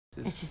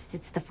It's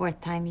the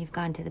fourth time you've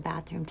gone to the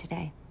bathroom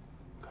today.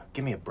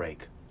 Give me a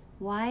break.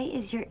 Why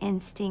is your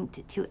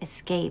instinct to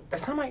escape?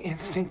 It's not my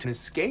instinct to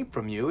escape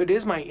from you. It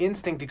is my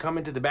instinct to come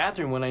into the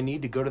bathroom when I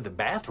need to go to the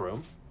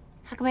bathroom.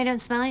 How come I don't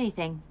smell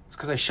anything? It's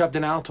because I shoved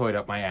an Altoid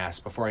up my ass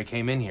before I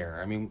came in here.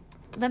 I mean...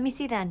 Let me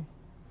see then.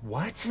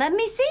 What? Let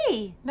me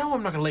see. No,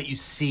 I'm not gonna let you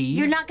see.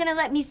 You're not gonna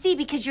let me see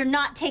because you're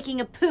not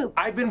taking a poop.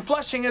 I've been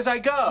flushing as I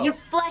go. You're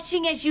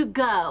flushing as you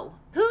go.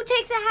 Who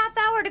takes a half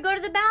hour to go to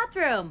the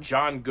bathroom?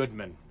 John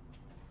Goodman.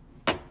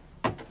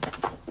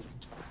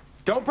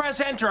 Don't press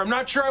enter. I'm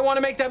not sure I want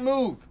to make that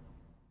move.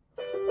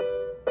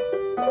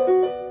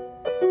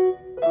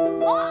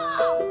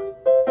 Mom!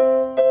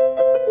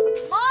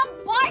 Mom,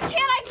 why can't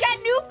I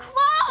get new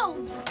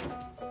clothes?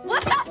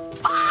 What the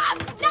fuck?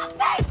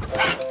 Nothing!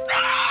 Fix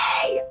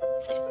me!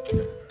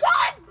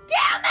 God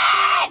damn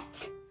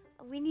it!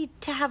 We need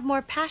to have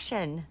more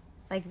passion,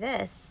 like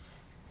this.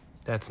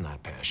 That's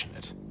not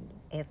passionate.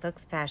 It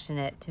looks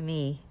passionate to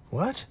me.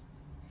 What?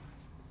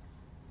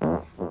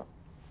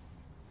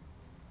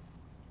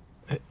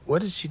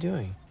 What is she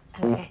doing?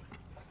 Okay.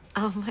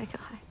 Oh my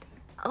God.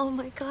 Oh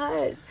my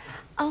God.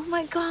 Oh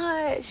my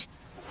gosh.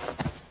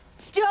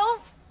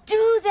 Don't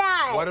do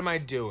that! What am I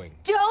doing?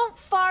 Don't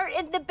fart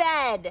in the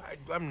bed!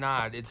 I'm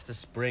not. It's the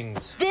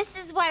springs. This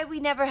is why we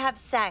never have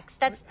sex.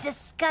 That's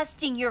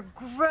disgusting. You're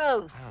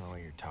gross. I don't know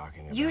what you're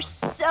talking about. You're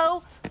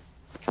so...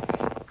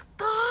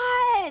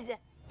 God!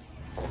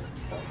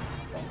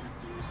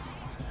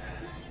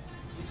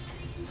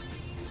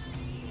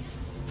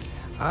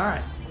 All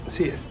right.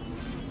 See ya.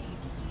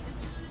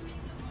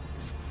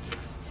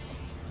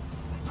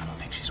 I don't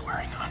think she's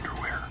wearing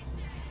underwear.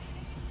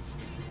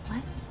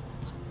 What?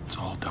 It's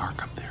all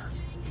dark up there.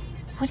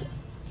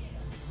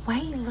 Why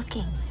are you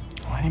looking?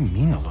 Well, I didn't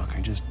mean to look.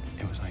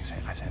 It was like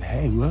I said,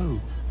 hey,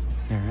 whoa.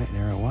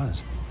 There it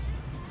was.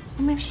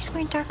 Well, maybe she's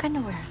wearing dark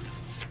underwear.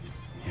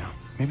 Yeah.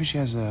 Maybe she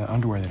has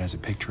underwear that has a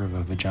picture of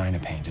a vagina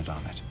painted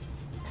on it.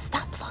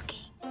 Stop looking.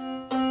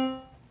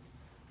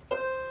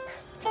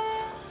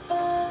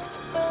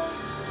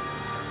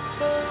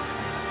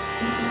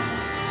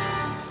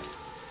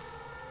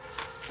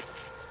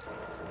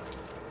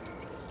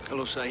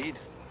 Hello, Saeed.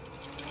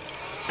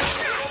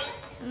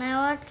 Can I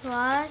watch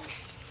Lost?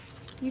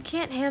 You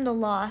can't handle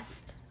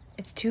Lost.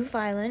 It's too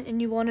violent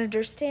and you won't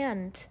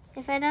understand.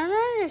 If I don't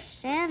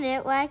understand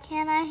it, why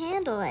can't I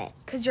handle it?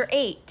 'Cause you're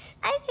 8.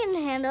 I can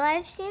handle it.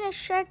 I've seen a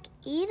shark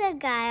eat a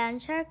guy on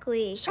Shark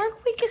Week.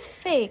 Shark Week is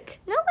fake.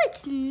 No,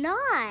 it's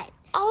not.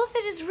 All of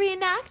it is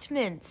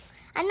reenactments.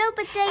 I know,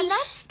 but they... And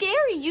that's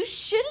scary. You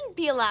shouldn't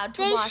be allowed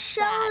to watch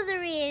that. They show the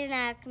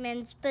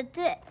reenactments, but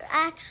that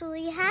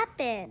actually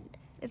happened.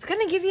 It's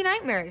gonna give you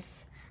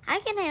nightmares. I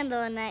can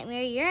handle a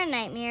nightmare. You're a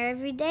nightmare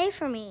every day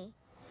for me.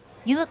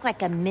 You look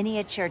like a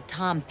miniature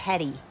Tom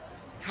Petty.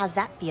 How's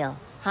that feel,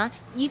 huh?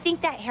 You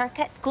think that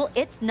haircut's cool?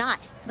 It's not.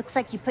 Looks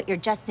like you put your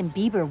Justin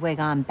Bieber wig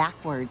on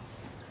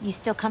backwards. You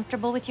still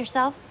comfortable with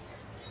yourself?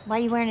 Why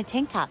are you wearing a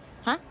tank top,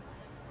 huh?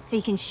 So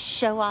you can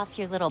show off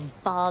your little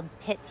bald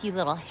pits, you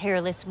little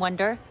hairless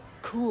wonder.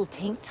 Cool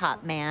tank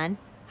top, man,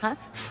 huh?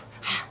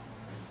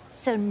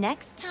 So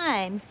next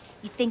time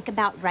you think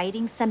about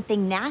writing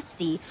something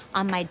nasty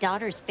on my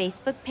daughter's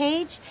Facebook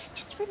page,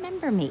 just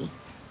remember me.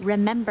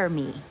 Remember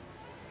me.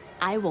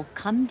 I will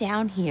come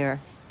down here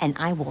and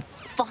I will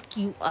fuck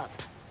you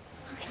up.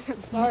 Okay,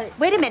 I'm sorry.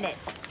 Wait a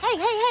minute.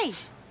 Hey.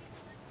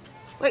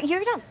 Wait,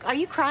 are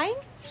you crying?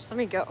 Just let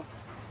me go.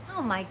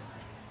 Oh my,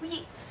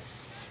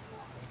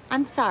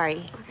 I'm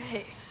sorry.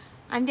 Okay.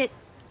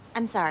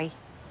 I'm sorry.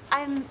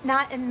 I'm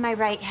not in my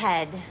right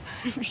head.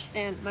 I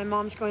understand. My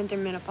mom's going through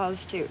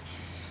menopause too.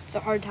 It's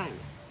a hard time.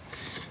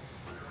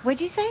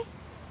 What'd you say?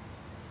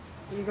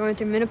 Are you going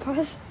through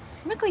menopause?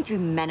 I'm not going through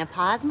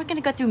menopause. I'm not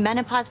gonna go through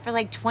menopause for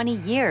like 20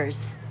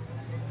 years.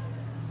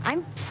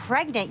 I'm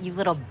pregnant, you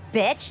little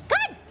bitch.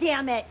 God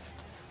damn it!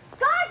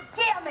 God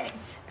damn it!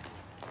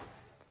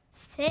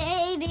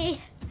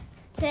 Sadie,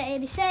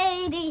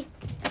 Sadie.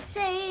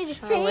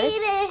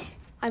 Charlotte? Sadie.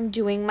 I'm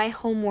doing my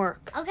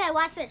homework. Okay,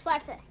 watch this.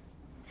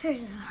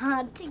 There's a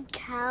haunted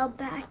cow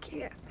back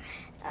here.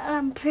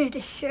 I'm pretty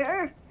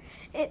sure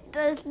it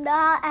does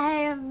not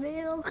have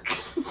milk.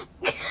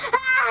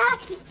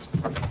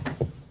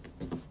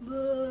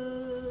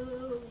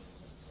 Boo.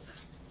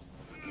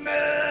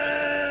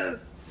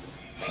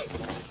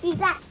 See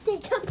that? They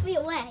took me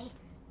away.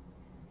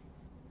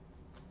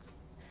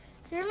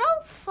 You're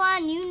no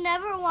fun. You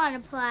never want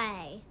to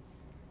play.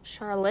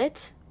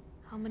 Charlotte,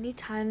 how many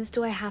times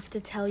do I have to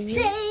tell you?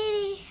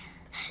 Sadie.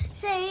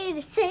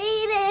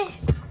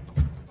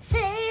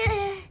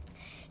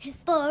 It's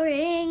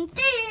boring.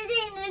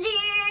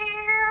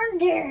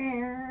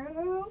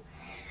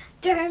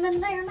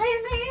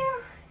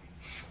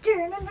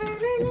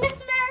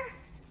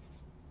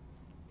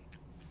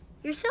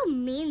 You're so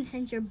mean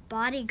since your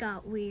body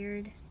got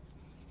weird.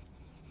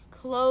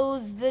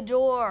 Close the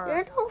door.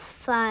 You're no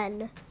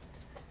fun.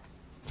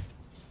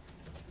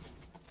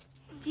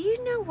 Do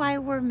you know why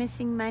we're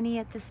missing money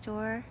at the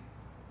store?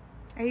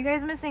 Are you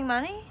guys missing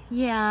money?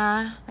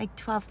 Yeah, like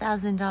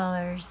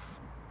 $12,000.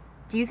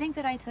 Do you think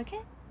that I took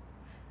it?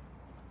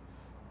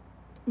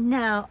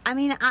 No, I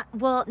mean,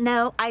 well,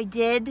 no, I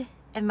did,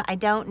 and I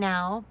don't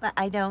now, but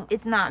I don't.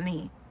 It's not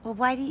me. Well,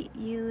 why do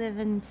you live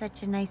in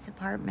such a nice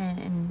apartment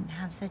and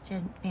have such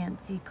a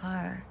fancy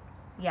car?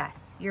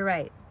 Yes, you're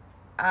right.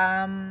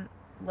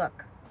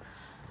 Look.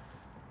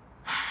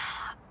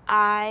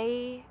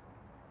 I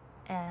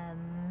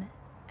am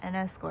an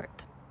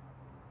escort.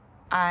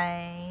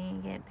 I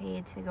get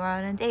paid to go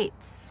out on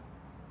dates.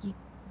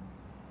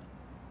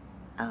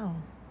 Oh.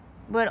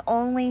 But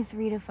only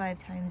 3 to 5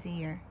 times a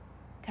year.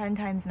 10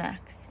 times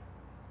max.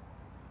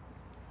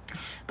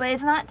 But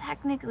it's not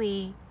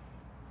technically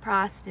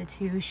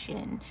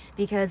prostitution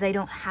because I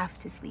don't have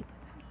to sleep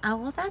with them. Oh,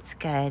 well, that's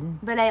good.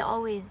 But I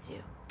always do.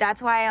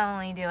 That's why I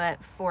only do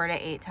it 4 to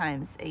 8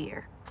 times a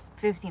year.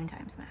 15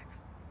 times max.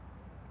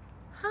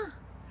 Huh.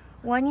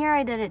 One year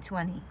I did it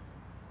 20.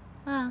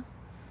 Well,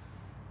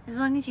 as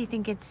long as you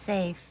think it's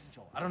safe.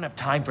 I don't have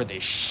time for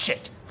this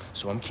shit,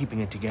 so I'm keeping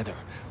it together.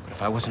 But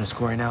if I wasn't a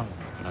score right now,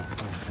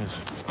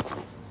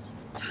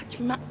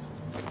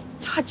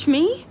 Touch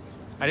me?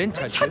 I didn't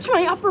touch Touch you.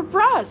 my upper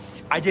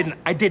breast. I didn't.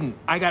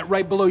 I got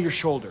right below your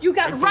shoulder. You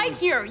got right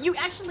here.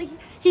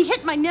 He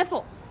hit my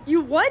nipple.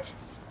 You what?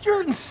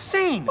 You're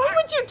insane. Why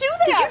would you do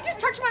that? Did you just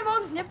touch my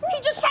mom's nipple?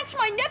 He just touched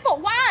my nipple.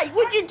 Why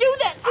would you do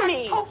that to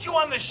me? I poked you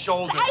on the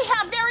shoulder. I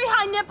have very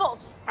high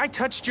nipples. I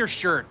touched your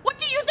shirt. What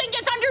do you think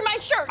is under my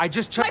shirt? I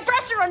just My touched...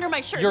 breasts are under my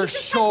shirt. Your You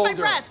just shoulder. touched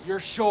my breasts. Your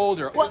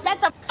shoulder. Well,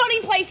 that's a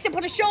funny place to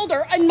put a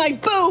shoulder on my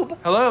boob.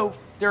 Hello?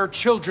 There are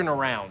children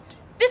around.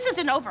 This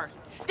isn't over.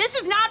 This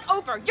is not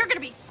over. You're gonna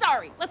be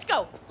sorry. Let's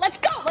go. Let's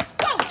go. Let's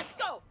go. Let's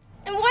go.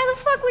 And why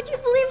the fuck would you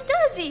believe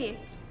Duzzy?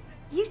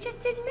 You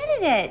just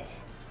admitted it.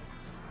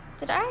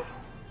 Did I?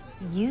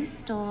 You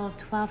stole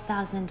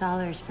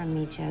 $12,000 from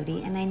me,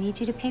 Jody, and I need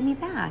you to pay me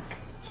back.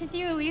 Could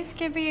you at least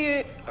give me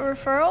a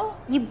referral?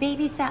 You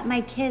babysat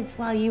my kids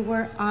while you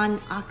were on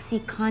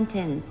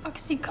OxyContin.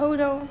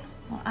 Oxycodone.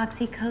 Well,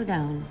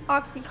 oxycodone.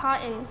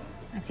 Oxycontin.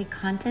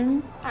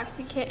 OxyContin?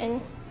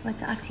 Oxykitten.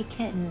 What's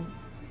oxykitten?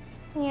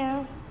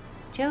 Yeah.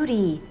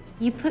 Jody,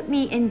 you put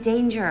me in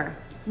danger,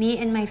 me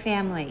and my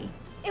family.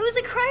 It was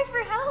a cry for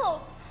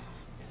help.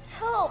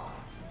 Help.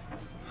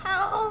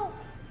 Help.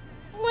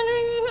 Why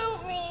don't you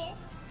help me?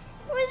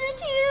 Why did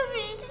you help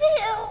me?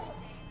 It's help.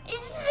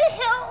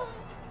 It's help.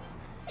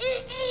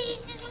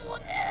 It didn't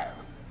want help.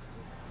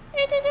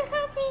 It didn't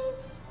help me.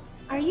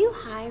 Are you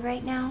high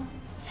right now?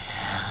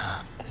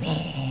 Help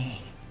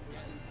me.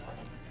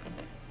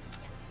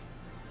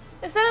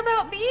 Is that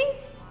about me?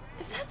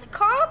 Is that the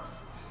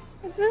cops?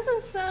 Is this a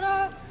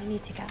setup? I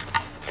need to go.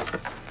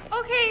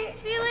 Okay,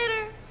 see you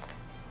later.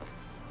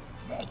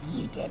 Fuck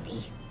you,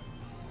 Debbie.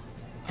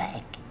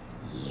 Fuck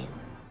you.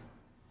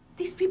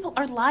 These people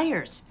are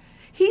liars.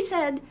 He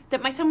said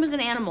that my son was an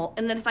animal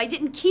and that if I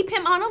didn't keep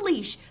him on a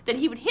leash, that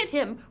he would hit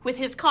him with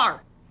his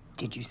car.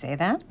 Did you say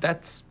that?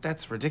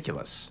 That's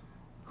ridiculous.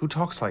 Who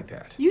talks like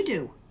that? You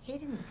do. He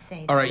didn't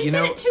say All right, He you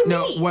said know, it to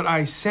no, me. what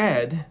I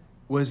said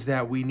was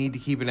that we need to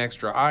keep an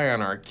extra eye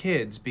on our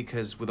kids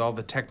because with all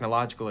the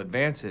technological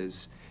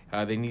advances,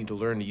 they need to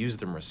learn to use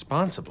them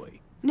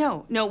responsibly.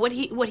 No, what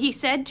he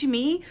said to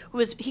me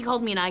was he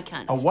called me an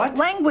icon. A what?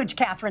 Language,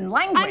 Catherine, I'm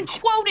language.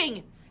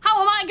 quoting.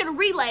 How am I going to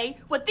relay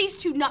what these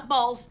two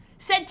nutballs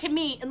said to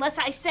me unless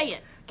I say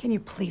it? Can you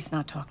please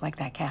not talk like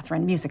that,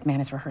 Catherine? Music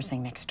Man is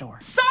rehearsing next door.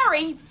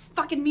 Sorry,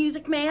 fucking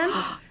music man.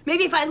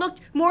 Maybe if I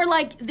looked more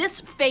like this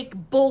fake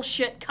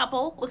bullshit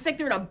couple, looks like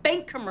they're in a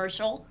bank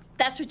commercial,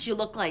 that's what you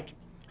look like.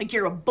 Like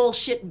you're a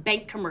bullshit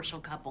bank commercial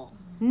couple.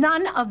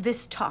 None of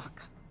this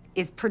talk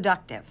is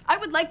productive. I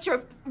would like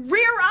to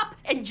rear up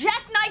and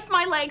jackknife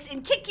my legs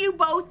and kick you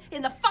both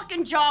in the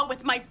fucking jaw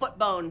with my foot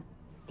bone.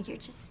 You're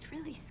just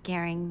really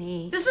scaring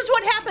me. This is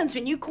what happens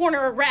when you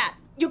corner a rat.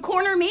 You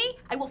corner me,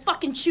 I will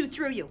fucking chew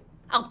through you.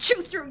 I'll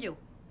chew through you.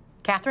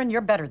 Catherine,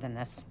 you're better than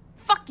this.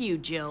 Fuck you,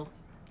 Jill.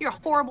 You're a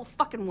horrible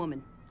fucking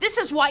woman. This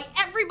is why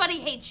everybody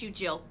hates you,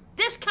 Jill.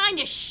 This kind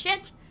of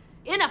shit,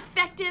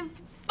 ineffective,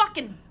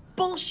 fucking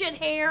bullshit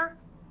hair.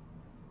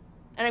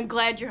 And I'm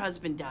glad your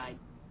husband died.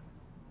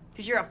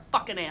 Because you're a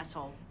fucking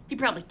asshole. He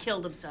probably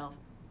killed himself.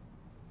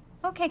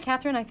 Okay,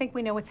 Catherine, I think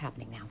we know what's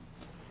happening now.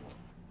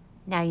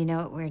 Now you know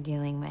what we're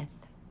dealing with.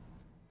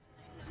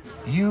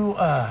 You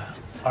are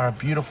a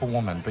beautiful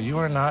woman, but you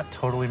are not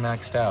totally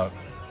maxed out.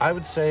 I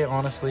would say,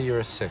 honestly, you're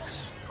a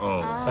 6.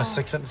 A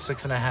 6 and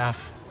 6.5.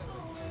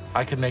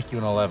 I could make you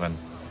an 11.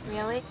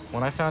 Really?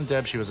 When I found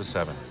Deb, she was a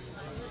 7.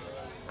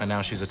 And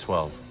now she's a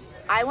 12.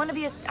 I want to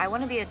be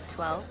a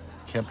 12.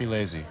 Can't be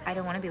lazy. I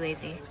don't want to be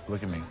lazy.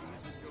 Look at me.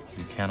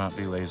 You cannot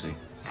be lazy.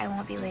 I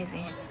won't be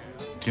lazy.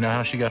 Do you know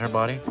how she got her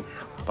body?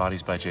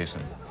 Bodies by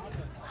Jason.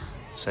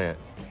 Say it.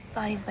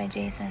 Bodies by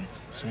Jason.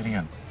 Say it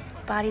again.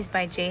 Bodies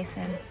by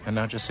Jason. And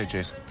now just say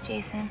Jason.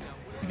 Jason.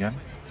 Again?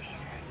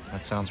 Jason.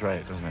 That sounds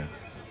right, doesn't it?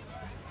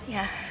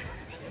 Yeah.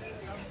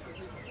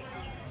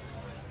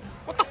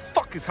 What the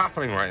fuck is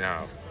happening right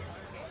now?